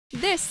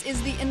This is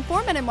the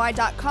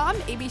InformNMY.com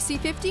ABC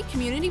 50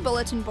 Community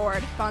Bulletin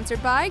Board,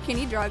 sponsored by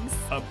Kinney Drugs.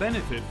 A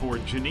benefit for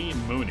Janine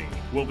Mooney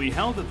will be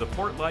held at the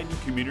Port Leyden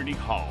Community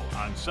Hall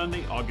on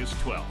Sunday, August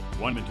 12th,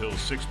 1 until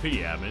 6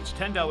 p.m. It's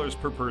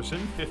 $10 per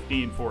person,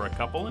 $15 for a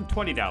couple, and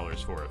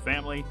 $20 for a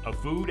family. A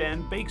food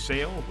and bake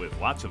sale with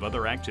lots of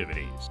other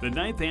activities. The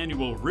 9th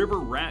annual River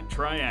Rat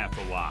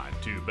Triathlon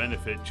to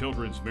benefit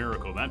Children's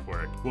Miracle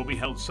Network will be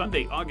held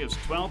Sunday, August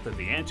 12th at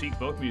the Antique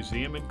Boat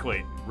Museum in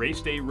Clayton.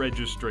 Race day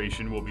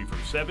registration will be from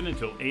 7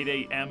 until 8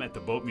 a.m. at the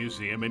Boat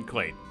Museum in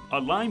Clayton. A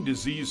Lyme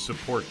disease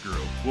support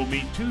group will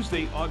meet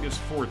Tuesday, August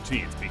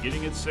 14th,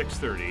 beginning at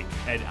 6:30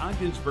 at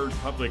Ogdensburg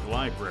Public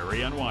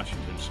Library on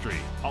Washington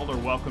Street. All are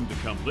welcome to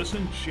come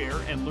listen, share,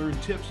 and learn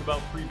tips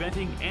about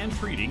preventing and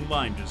treating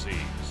Lyme disease.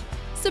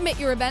 Submit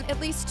your event at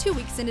least 2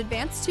 weeks in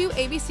advance to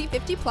ABC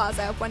 50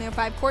 Plaza,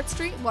 105 Court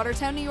Street,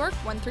 Watertown, New York,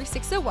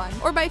 13601,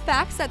 or by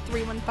fax at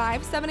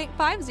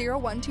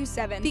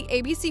 315-785-0127. The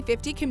ABC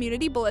 50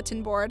 Community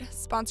Bulletin Board,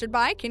 sponsored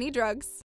by Kinney Drugs.